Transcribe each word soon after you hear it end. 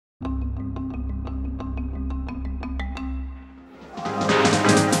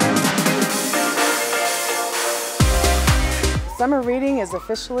Summer reading is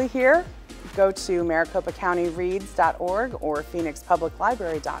officially here. Go to maricopacountyreads.org or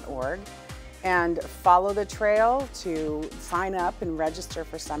phoenixpubliclibrary.org and follow the trail to sign up and register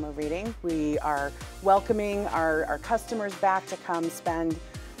for summer reading. We are welcoming our customers back to come spend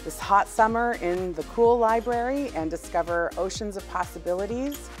this hot summer in the cool library and discover oceans of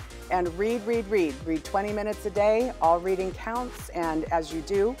possibilities. And read. Read 20 minutes a day. All reading counts, and as you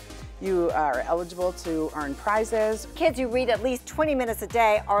do, you are eligible to earn prizes. Kids who read at least 20 minutes a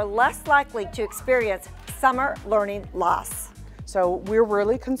day are less likely to experience summer learning loss. So we're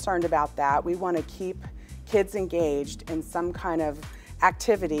really concerned about that. We want to keep kids engaged in some kind of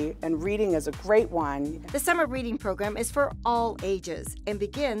activity, and reading is a great one. The summer reading program is for all ages and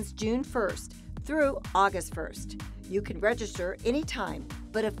begins June 1st through August 1st. You can register anytime,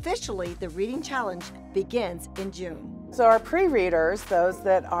 but officially the reading challenge begins in June. So our pre-readers, those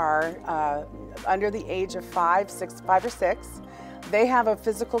that are under the age of 5 or 6, they have a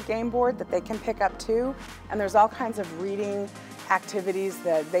physical game board that they can pick up too, and there's all kinds of reading activities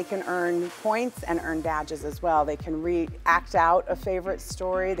that they can earn points and earn badges as well. They can act out a favorite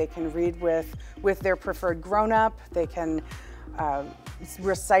story, they can read with their preferred grown-up, they can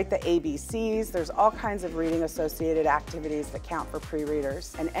recite the ABCs. There's all kinds of reading associated activities that count for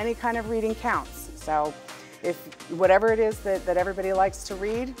pre-readers, and any kind of reading counts. So if whatever it is that everybody likes to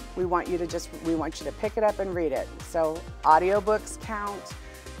read, we want you to pick it up and read it. So audiobooks count,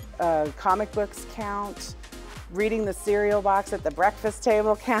 comic books count, reading the cereal box at the breakfast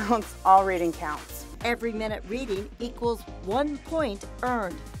table counts, all reading counts. Every minute reading equals 1 point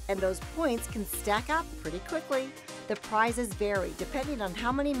earned, and those points can stack up pretty quickly. The prizes vary depending on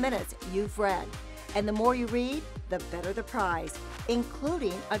how many minutes you've read, and the more you read, the better the prize,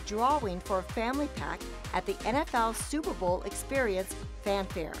 including a drawing for a family pack at the NFL Super Bowl Experience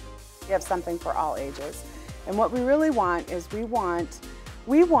Fanfare. We have something for all ages, and what we really want is we want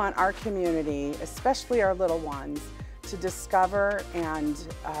our community, especially our little ones, to discover and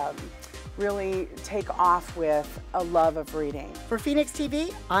really take off with a love of reading. For Phoenix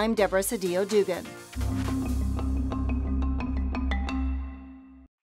TV, I'm Deborah Cedillo Dugan.